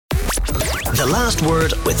The Last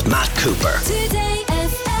Word with Matt Cooper.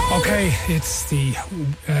 Okay, it's the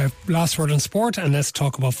last word on sport, and let's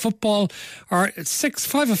talk about football. Our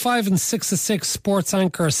 5 and 6 sports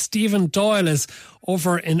anchor Stephen Doyle is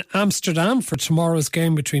over in Amsterdam for tomorrow's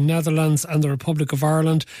game between Netherlands and the Republic of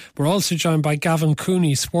Ireland. We're also joined by Gavin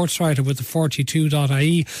Cooney, sports writer with the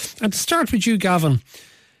 42.ie. And to start with you, Gavin,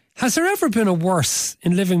 has there ever been a worse,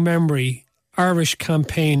 in living memory, Irish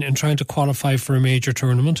campaign in trying to qualify for a major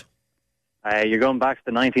tournament? You're going back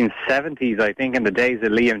to the 1970s, I think, in the days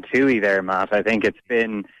of Liam Toohey there, Matt. I think it's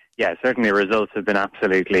been, certainly the results have been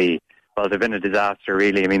absolutely, they've been a disaster,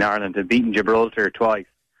 really. I mean, Ireland have beaten Gibraltar twice,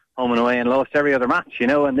 home and away, and lost every other match,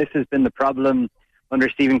 and this has been the problem under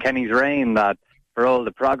Stephen Kenny's reign, that for all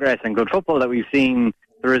the progress and good football that we've seen,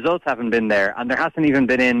 the results haven't been there, and there hasn't even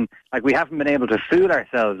been we haven't been able to fool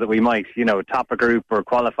ourselves that we might, top a group or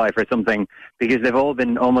qualify for something, because they've all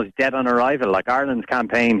been almost dead on arrival. Like Ireland's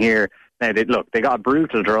campaign here, now, they got a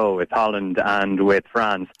brutal draw with Holland and with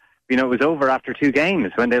France. It was over after 2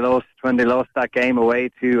 games when they lost that game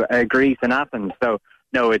away to Greece and Athens. So,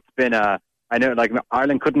 no, it's been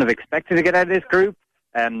Ireland couldn't have expected to get out of this group.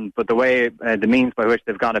 But the way, the means by which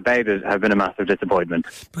they've gone about it have been a massive disappointment.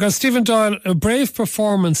 Because Stephen Doyle, a brave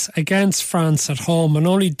performance against France at home and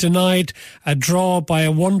only denied a draw by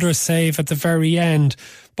a wonder save at the very end.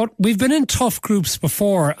 But we've been in tough groups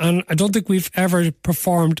before, and I don't think we've ever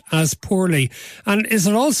performed as poorly. And is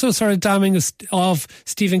it also sort of damning of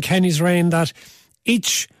Stephen Kenny's reign that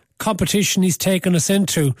each competition he's taken us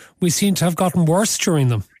into, we seem to have gotten worse during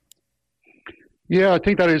them? Yeah, I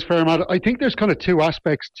think that is fair, Matt. I think there's kind of 2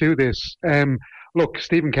 aspects to this. Look,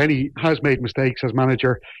 Stephen Kenny has made mistakes as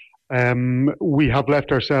manager. We have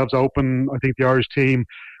left ourselves open, I think, the Irish team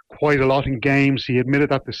quite a lot in games. He admitted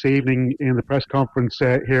that this evening in the press conference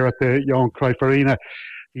here at the Johan Cruyff Arena.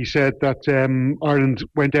 He said that Ireland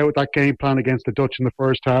went out with that game plan against the Dutch in the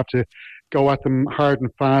first half to go at them hard and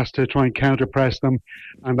fast to try and counter-press them,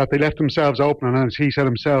 and that they left themselves open. And as he said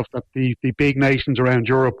himself, that the big nations around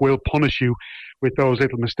Europe will punish you with those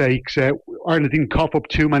little mistakes. Ireland didn't cough up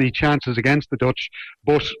too many chances against the Dutch,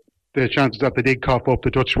 but the chances that they did cough up,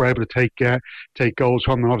 the Dutch were able to take goals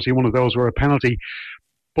from them. Obviously, one of those were a penalty.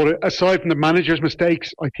 But aside from the manager's mistakes,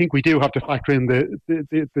 I think we do have to factor in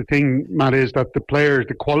the thing, Matt, is that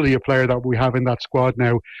the quality of player that we have in that squad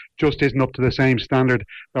now just isn't up to the same standard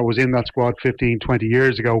that was in that squad 15, 20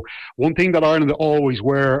 years ago. One thing that Ireland always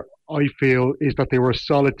were, I feel, is that they were a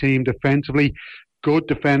solid team defensively, good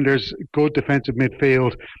defenders, good defensive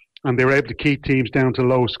midfield, and they were able to keep teams down to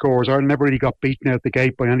low scores. Ireland never really got beaten out the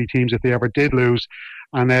gate by any teams if they ever did lose,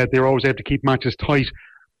 and they were always able to keep matches tight.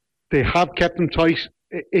 They have kept them tight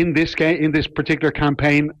in this game, in this particular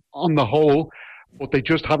campaign on the whole, but they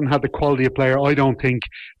just haven't had the quality of player, I don't think,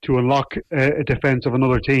 to unlock a defence of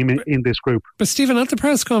another team in this group. But Stephen, at the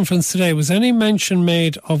press conference today, was any mention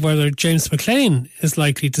made of whether James McLean is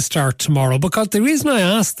likely to start tomorrow? Because the reason I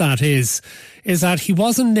ask that is that he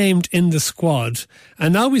wasn't named in the squad,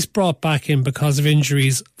 and now he's brought back in because of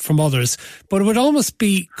injuries from others. But it would almost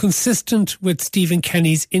be consistent with Stephen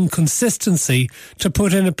Kenny's inconsistency to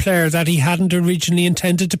put in a player that he hadn't originally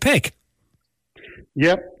intended to pick.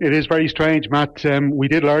 Yeah, it is very strange, Matt. We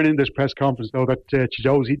did learn in this press conference, though, that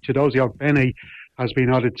Chidozie Ogbene has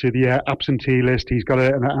been added to the absentee list. He's got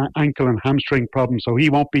an ankle and hamstring problem, so he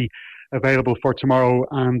won't be available for tomorrow.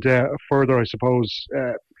 And further, I suppose,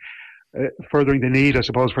 furthering the need, I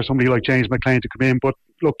suppose, for somebody like James McLean to come in. But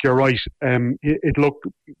look, you're right.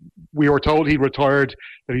 We were told he retired,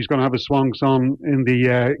 that he's going to have a swan song in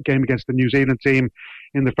the game against the New Zealand team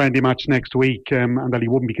in the friendly match next week, and that he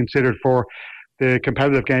wouldn't be considered for the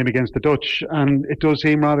competitive game against the Dutch. And it does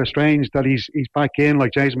seem rather strange that he's back in.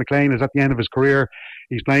 Like, James McLean is at the end of his career.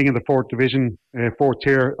 He's playing in the 4th division, 4th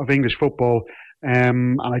tier of English football.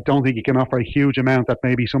 And I don't think he can offer a huge amount that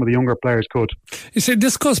maybe some of the younger players could. You see,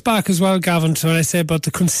 this goes back as well, Gavin, to what I say about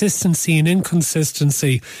the consistency and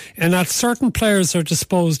inconsistency, and that certain players are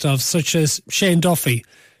disposed of, such as Shane Duffy.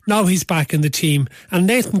 Now he's back in the team, and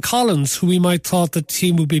Nathan Collins, who we might thought the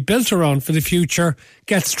team would be built around for the future,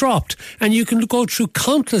 gets dropped. And you can go through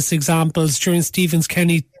countless examples during Stephen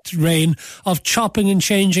Kenny's reign of chopping and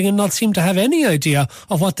changing and not seem to have any idea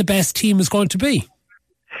of what the best team is going to be.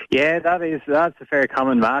 Yeah, that's a fair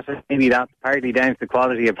comment, Matt. Maybe that's partly down to the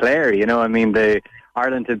quality of player.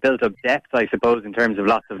 Ireland have built up depth, I suppose, in terms of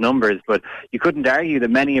lots of numbers, but you couldn't argue that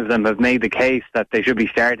many of them have made the case that they should be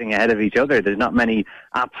starting ahead of each other. There's not many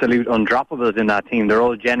absolute undroppables in that team. They're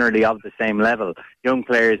all generally of the same level. Young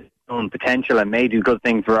players own potential and may do good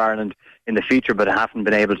things for Ireland in the future, but haven't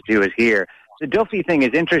been able to do it here. The Duffy thing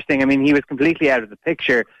is interesting. I mean, he was completely out of the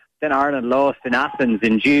picture. Then Ireland lost in Athens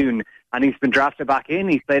in June and he's been drafted back in.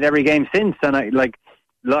 He's played every game since, and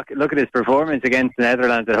look at his performance against the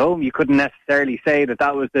Netherlands at home. You couldn't necessarily say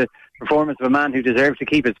that was the performance of a man who deserves to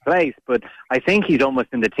keep his place, but I think he's almost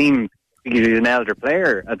in the team because he's an elder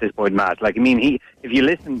player at this point, Matt. If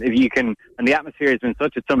you can, and the atmosphere has been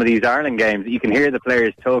such at some of these Ireland games, you can hear the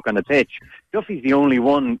players talk on the pitch. Duffy's the only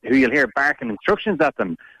one who you'll hear barking instructions at them.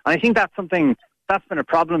 And I think that's something that's been a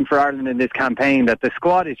problem for Ireland in this campaign, that the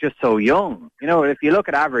squad is just so young. If you look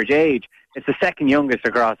at average age, it's the second youngest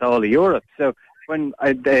across all of Europe. So when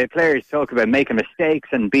the players talk about making mistakes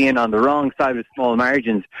and being on the wrong side with small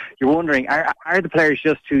margins, you're wondering, are the players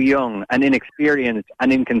just too young and inexperienced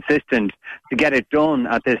and inconsistent to get it done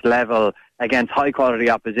at this level against high-quality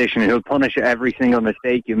opposition who'll punish every single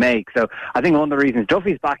mistake you make? So I think one of the reasons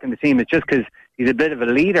Duffy's back in the team is just because he's a bit of a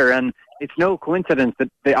leader, and it's no coincidence that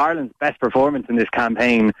Ireland's best performance in this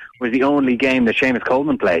campaign was the only game that Seamus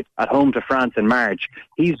Coleman played at home to France in March.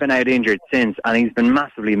 He's been out injured since, and he's been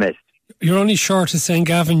massively missed. You're only short of saying,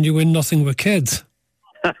 Gavin, you win nothing with kids.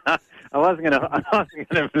 I wasn't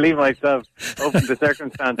gonna leave myself open to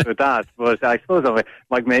circumstance with that, but I suppose it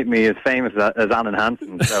might make me as famous as Alan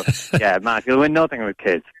Hansen. So yeah, Matt, you'll win nothing with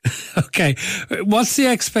kids. Okay, what's the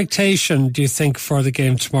expectation, do you think, for the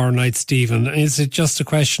game tomorrow night, Stephen? Is it just a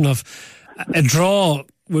question of a draw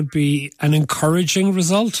would be an encouraging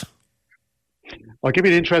result? I'll give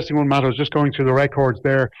you an interesting one, Matt. I was just going through the records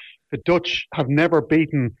there. The Dutch have never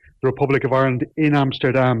beaten the Republic of Ireland in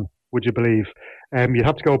Amsterdam, would you believe? You'd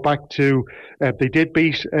have to go back to, they did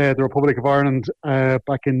beat the Republic of Ireland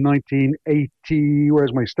back in 1980,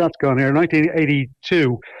 where's my stats gone here,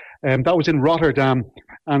 1982. That was in Rotterdam,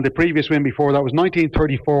 and the previous win before that was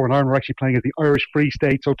 1934 when Ireland were actually playing at the Irish Free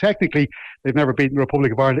State. So technically, they've never beaten the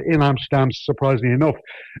Republic of Ireland in Amsterdam, surprisingly enough.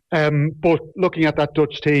 But looking at that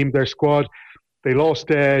Dutch team, their squad, they lost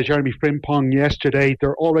Jeremy Frimpong yesterday.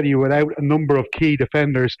 They're already without a number of key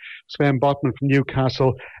defenders. Sven Botman from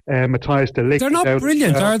Newcastle, Matthias de Ligt. They're not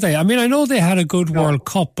brilliant, are they? I mean, I know they had a good World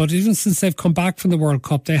Cup, but even since they've come back from the World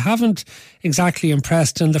Cup, they haven't exactly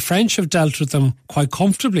impressed. And the French have dealt with them quite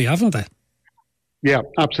comfortably, haven't they? Yeah,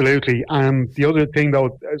 absolutely. And the other thing,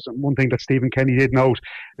 though, one thing that Stephen Kenny did note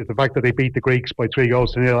is the fact that they beat the Greeks by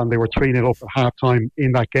 3-0, and they were 3-0 up at half-time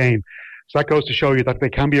in that game. So that goes to show you that they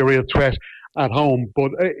can be a real threat at home.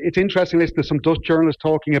 But it's interesting listening to some Dutch journalists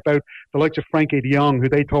talking about the likes of Frankie de Jong, who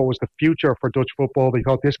they thought was the future for Dutch football. They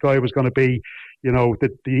thought this guy was going to be,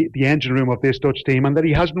 the engine room of this Dutch team, and that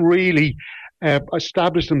he hasn't really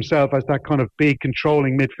established himself as that kind of big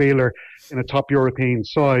controlling midfielder in a top European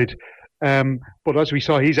side. But as we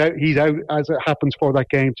saw, he's out as it happens for that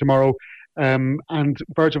game tomorrow. And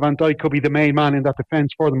Virgil van Dijk could be the main man in that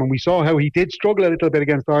defence for them. And we saw how he did struggle a little bit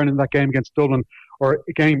against Ireland in that game against Dublin, or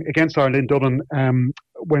a game against Ireland in Dublin,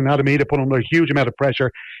 when Adam Idah put under a huge amount of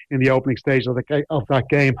pressure in the opening stage of that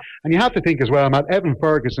game. And you have to think as well, Matt, Evan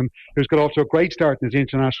Ferguson, who's got off to a great start in his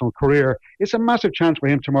international career, it's a massive chance for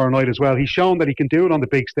him tomorrow night as well. He's shown that he can do it on the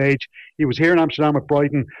big stage. He was here in Amsterdam with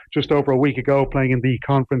Brighton just over a week ago playing in the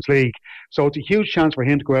Conference League. So it's a huge chance for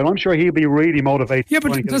him to go out. I'm sure he'll be really motivated. Yeah,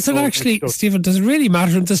 but does it actually, Stephen, does it really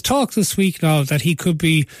matter? There's talk this week now that he could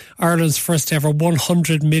be Ireland's first ever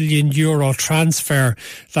 €100 million transfer,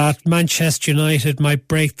 that Manchester United might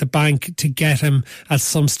break the bank to get him at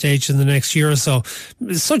some stage in the next year or so.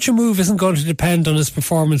 Such a move isn't going to depend on his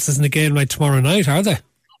performances in the game like tomorrow night, are they?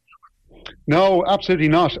 No, absolutely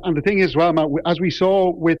not. And the thing is, well, Matt, as we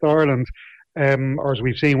saw with Ireland, or as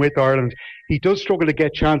we've seen with Ireland, he does struggle to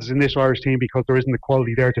get chances in this Irish team because there isn't the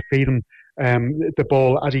quality there to feed him the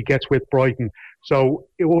ball as he gets with Brighton. So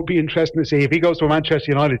it will be interesting to see if he goes to a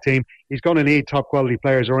Manchester United team. He's going to need top quality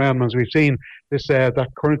players around him, as we've seen this that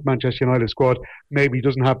current Manchester United squad maybe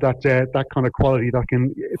doesn't have that kind of quality that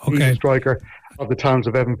can be a striker of the talents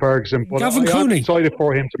of Evan Ferguson. But Gavin Cooney, I'm excited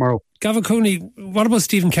for him tomorrow. Gavin Cooney, what about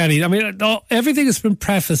Stephen Kenny? I mean, everything has been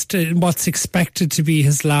prefaced in what's expected to be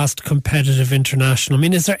his last competitive international. I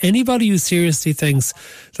mean, is there anybody who seriously thinks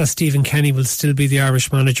that Stephen Kenny will still be the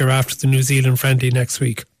Irish manager after the New Zealand friendly next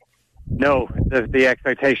week? No, the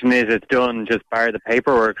expectation is it's done, just bar the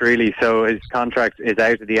paperwork, really. So his contract is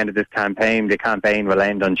out at the end of this campaign. The campaign will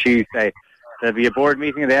end on Tuesday. There'll be a board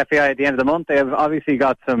meeting of the FAI at the end of the month. They have obviously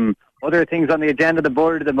got some other things on the agenda of the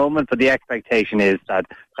board at the moment, but the expectation is that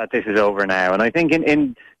this is over now. And I think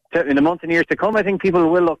in the months and years to come, I think people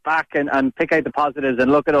will look back and pick out the positives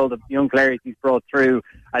and look at all the young players he's brought through,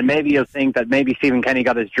 and maybe you'll think that maybe Stephen Kenny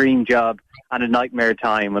got his dream job at a nightmare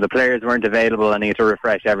time when the players weren't available and he had to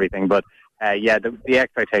refresh everything. But the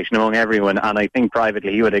expectation among everyone, and I think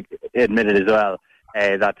privately he would admit it as well,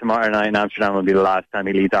 that tomorrow night in Amsterdam will be the last time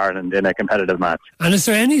he leads Ireland in a competitive match. And is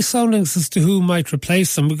there any soundings as to who might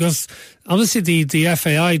replace him? Because obviously the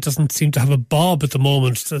FAI doesn't seem to have a bob at the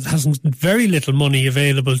moment. It has very little money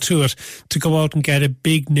available to it to go out and get a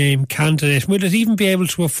big name candidate. Will it even be able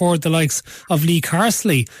to afford the likes of Lee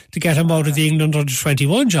Carsley to get him out of the England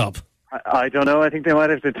under-21 job? I don't know. I think they might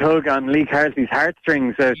have to tug on Lee Carsley's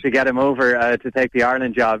heartstrings to get him over to take the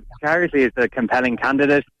Ireland job. Carsley is a compelling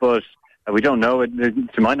candidate, but we don't know.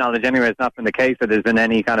 To my knowledge, anyway, it's not been the case that there's been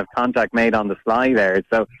any kind of contact made on the fly there.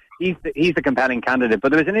 So he's a compelling candidate.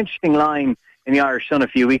 But there was an interesting line in the Irish Sun a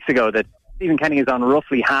few weeks ago that Stephen Kenny is on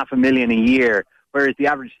roughly $500,000 a year, whereas the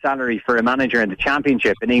average salary for a manager in the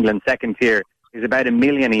Championship in England's second tier is about $1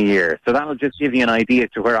 million a year. So that'll just give you an idea as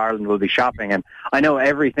to where Ireland will be shopping. And I know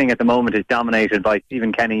everything at the moment is dominated by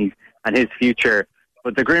Stephen Kenny and his future,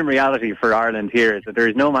 but the grim reality for Ireland here is that there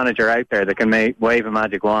is no manager out there that can wave a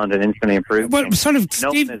magic wand and instantly improve. Well, sort of,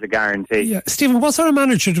 nothing is a guarantee. Yeah, Stephen, what sort of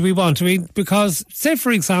manager do we want? I mean, because, say,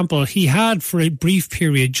 for example, he had for a brief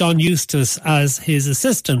period John Eustace as his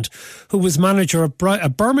assistant, who was manager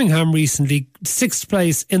at Birmingham recently, 6th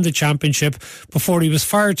place in the Championship before he was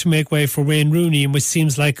fired to make way for Wayne Rooney, which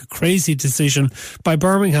seems like a crazy decision by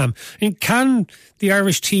Birmingham. And can the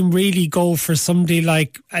Irish team really go for somebody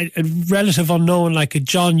like a relative unknown like a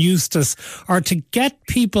John Eustace, or to get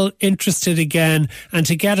people interested again and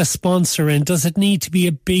to get a sponsor in, does it need to be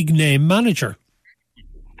a big name manager?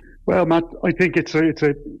 Well, Matt, I think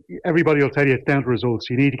everybody will tell you it's down to results.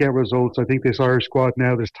 You need to get results. I think this Irish squad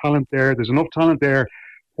now, there's talent there. There's enough talent there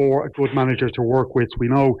for a good manager to work with. We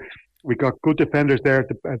know we've got good defenders there.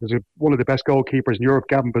 There's one of the best goalkeepers in Europe,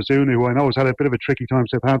 Gavin Bazunu, who I know has had a bit of a tricky time at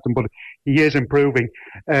Southampton, but he is improving.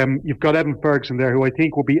 You've got Evan Ferguson there, who I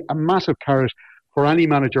think will be a massive carrot for any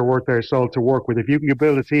manager worth their salt to work with. If you can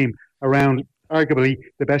build a team around arguably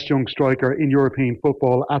the best young striker in European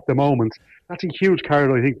football at the moment, that's a huge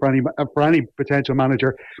carrot, I think, for any potential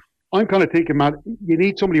manager. I'm kind of thinking, Matt, you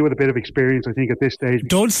need somebody with a bit of experience, I think, at this stage.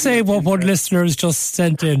 Don't say what one listener has just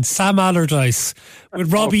sent in. Sam Allardyce,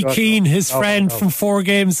 with Robbie Keane, his friend from 4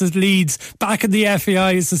 games at Leeds, back in the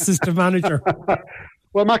FAI as assistant manager.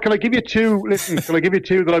 Well, Matt, can I give you two? Listen, can I give you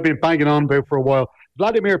two that I've been banging on about for a while?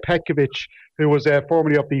 Vladimir Petkovic, who was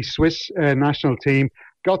formerly of the Swiss national team,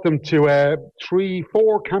 got them to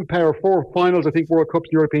 4 finals, I think, World Cups,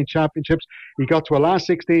 European Championships. He got to a last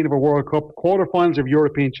 16 of a World Cup, quarterfinals of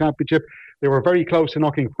European Championship. They were very close to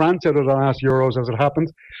knocking France out of the last Euros, as it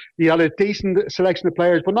happened. He had a decent selection of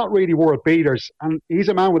players, but not really world beaters. And he's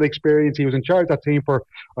a man with experience. He was in charge of that team for,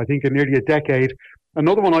 I think, nearly a decade.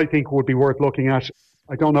 Another one I think would be worth looking at,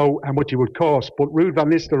 I don't know how much it would cost, but Ruud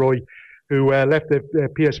van Nistelrooy, who left the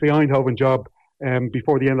PSV Eindhoven job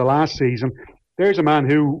before the end of last season. There's a man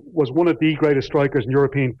who was one of the greatest strikers in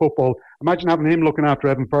European football. Imagine having him looking after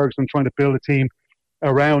Evan Ferguson, trying to build a team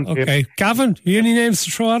around him. Okay, Gavin, you any names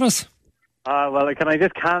to throw at us? Well, can I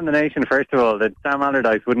just calm the nation, first of all, that Sam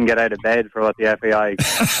Allardyce wouldn't get out of bed for what the FAI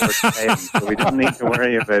can pay him, so we don't need to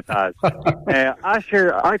worry about that.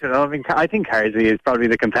 Asher, I don't know, I think Carsley is probably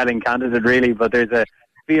the compelling candidate, really, but there's a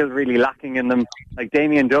field really lacking in them. Like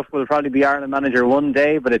Damien Duff will probably be Ireland manager one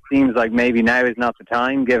day, but it seems like maybe now is not the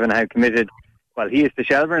time, given how committed he is to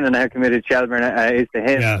Shelbourne and how committed Shelbourne is to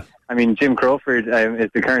him. Yeah. I mean, Jim Crawford is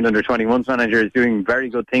the current under-21s manager, is doing very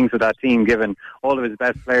good things with that team, given all of his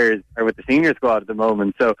best players are with the senior squad at the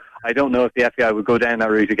moment. So I don't know if the FAI would go down that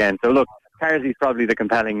route again. So look, Carsley's probably the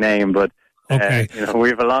compelling name, but okay.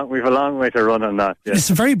 We've a long way to run on that. Yeah.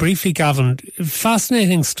 Listen, very briefly, Gavin,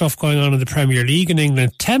 fascinating stuff going on in the Premier League in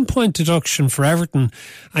England. 10-point deduction for Everton,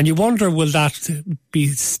 and you wonder, will that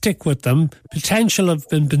stick with them? Potential have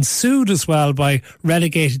been sued as well by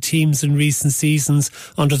relegated teams in recent seasons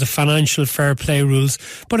under the financial fair play rules.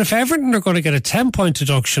 But if Everton are going to get a 10-point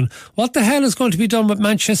deduction, what the hell is going to be done with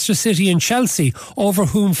Manchester City and Chelsea, over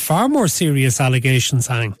whom far more serious allegations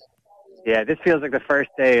hang? Yeah, this feels like the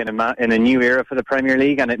first day in a new era for the Premier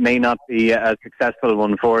League, and it may not be a successful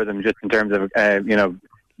one for them, just in terms of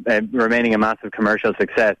remaining a massive commercial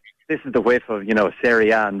success. This is the whiff of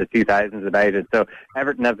Serie A in the 2000s about it. So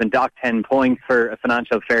Everton have been docked 10 points for a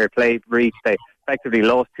financial fair play breach. They effectively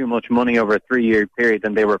lost too much money over a 3-year period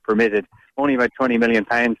than they were permitted. Only about £20 million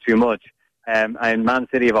too much. And Man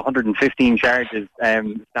City have 115 charges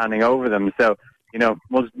standing over them. So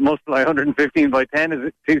multiply 115 by 10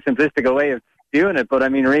 is too simplistic a way of doing it. But I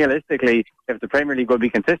mean, realistically, if the Premier League will be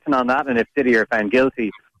consistent on that, and if City are found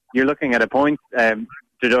guilty, you're looking at a point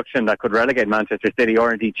deduction that could relegate Manchester City,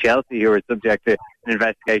 or indeed Chelsea, who are subject to an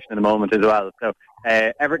investigation at the moment as well. So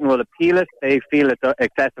Everton will appeal it. They feel it's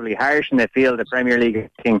excessively harsh, and they feel the Premier League is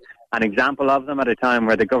taking an example of them at a time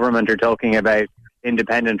where the government are talking about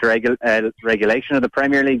independent regulation of the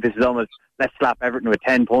Premier League. This is almost, let's slap Everton with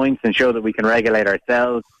 10 points and show that we can regulate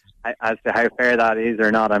ourselves. As to how fair that is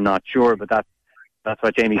or not, I'm not sure, but that's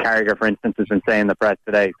what Jamie Carragher, for instance, has been saying in the press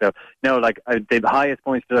today. So, no, the highest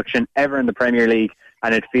points deduction ever in the Premier League,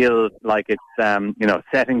 and it feels like it's,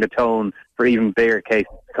 setting the tone for even bigger cases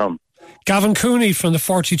to come. Gavin Cooney from the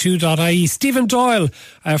 42.ie, Stephen Doyle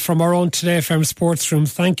from our own Today FM Sports Room.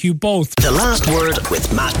 Thank you both. The Last Word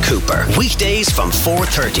with Matt Cooper. Weekdays from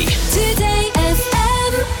 4:30. Today FM.